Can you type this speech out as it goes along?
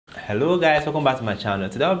Hello guys, welcome back to my channel.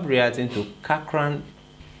 Today I'll be reacting to Cakra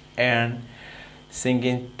and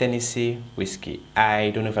singing Tennessee Whiskey.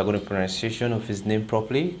 I don't know if I got the pronunciation of his name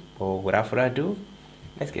properly, but without further ado,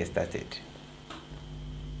 let's get started.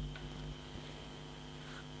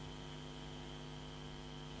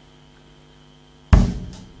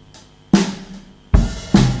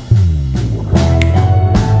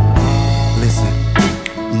 Listen,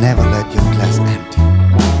 never let your glass empty.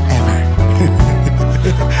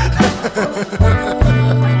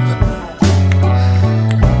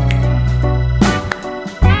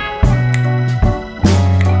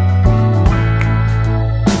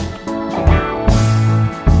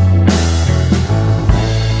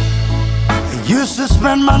 I used to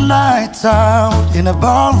spend my nights out in a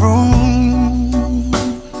barroom,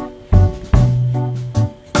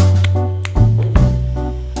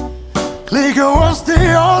 liquor was the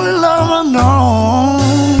only love I know.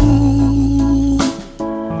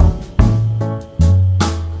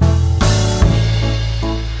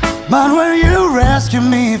 But when you rescue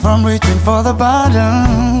me from reaching for the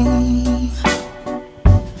bottom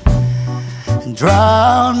and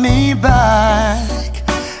drown me back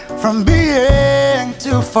from being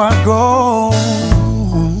too far gone.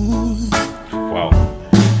 Wow.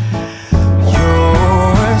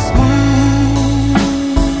 You're smooth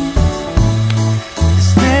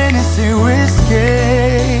as Tennessee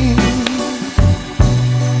whiskey.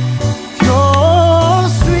 You're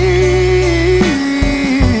sweet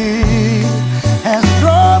as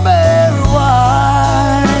strawberry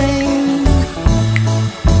wine.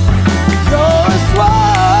 You're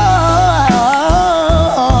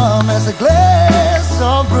warm as a glass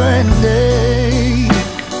of brandy.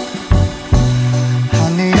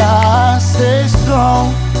 Honey, I stay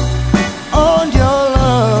strong on your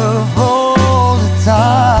love all the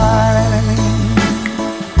time.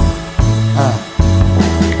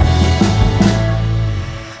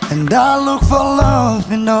 And I look for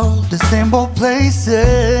love in all the same old places.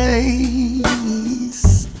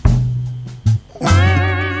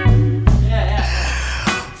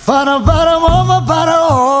 For the bottom of a bottle,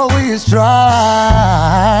 always try.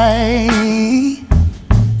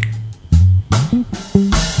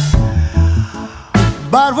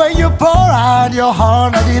 But when you pour out your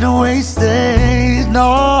heart, I didn't waste it.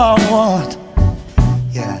 No, I won't.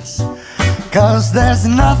 Yes, 'cause there's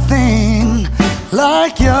nothing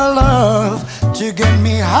like your love to get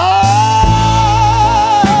me high.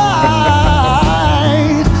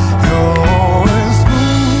 You're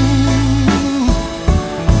smooth.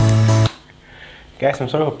 Guys, I'm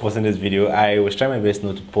sorry for posting this video. I was trying my best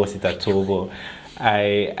not to post it at all, but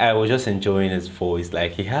I was just enjoying his voice.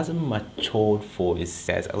 Like, he has a matured voice,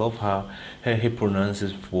 guys. I love how he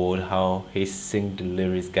pronounces words, how he sings the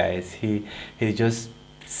lyrics, guys. He's just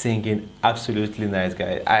singing absolutely nice,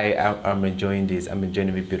 guys. I'm enjoying this. I'm enjoying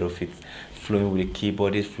every bit of it. Flowing with the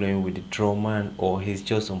keyboard, he's flowing with the drum man, or he's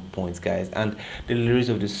just on points, guys. And the lyrics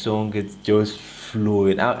of the song, it's just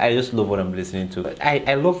flowing. I just love what I'm listening to.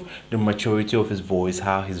 I love the maturity of his voice,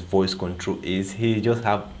 how his voice control is. He just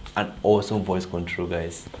have an awesome voice control,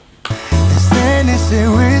 guys. Tennessee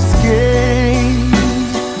whiskey.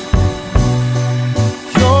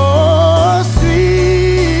 You're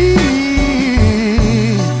sweet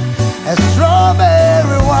as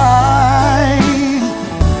strawberry wine.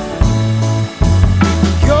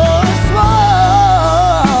 You're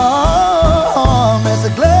warm as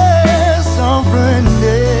a glass of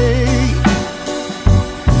brandy.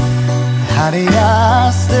 Honey,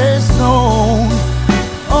 I stay strong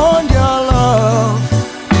on your love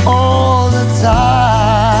all the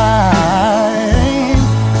time.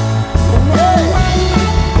 Hey.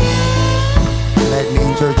 Let me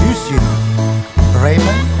introduce you,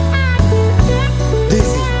 Raymond,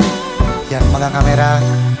 Dizzy, yang megang kamera,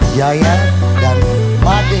 Yaya, dan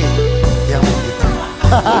Made yang menggitar.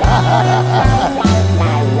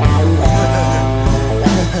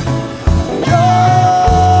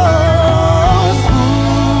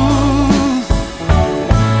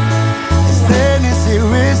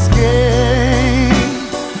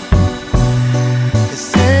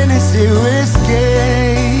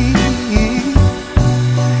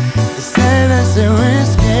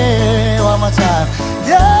 One more time.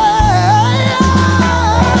 Yeah,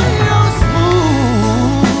 you're smooth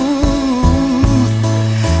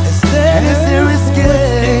as Tennessee whiskey.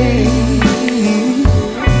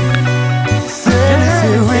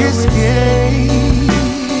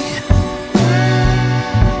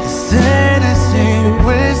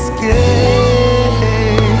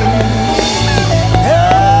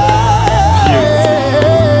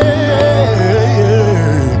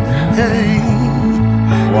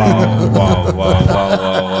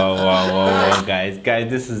 guys.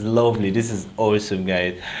 This is lovely. This is awesome,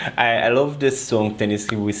 guys. I love this song,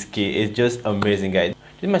 Tennessee Whiskey. It's just amazing, guys.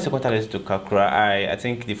 This is my second time listening to Cakra. I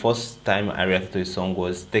think the first time I reacted to his song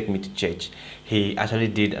was Take Me to Church. He actually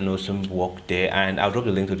did an awesome work there, and I'll drop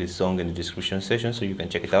the link to this song in the description section so you can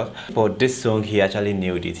check it out. For this song, he actually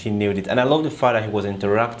nailed it. He nailed it, and I love the fact that he was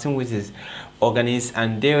interacting with his organist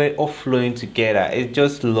and they were all flowing together. It's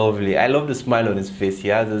just lovely. I love the smile on his face. He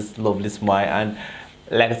has this lovely smile, and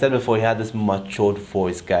like I said before, he had this matured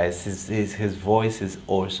voice, guys. His voice is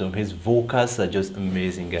awesome. His vocals are just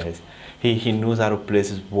amazing, guys. He knows how to place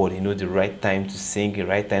his word. He knows the right time to sing, the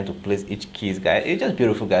right time to place each keys, guys. It's just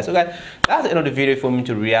beautiful, guys. So guys, that's the end of the video. For me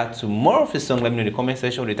to react to more of his song, let me know in the comment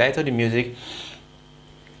section the title, the music.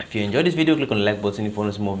 If you enjoyed this video, click on the like button. If you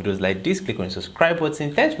want to see more videos like this, click on the subscribe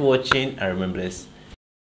button. Thanks for watching, and remember this.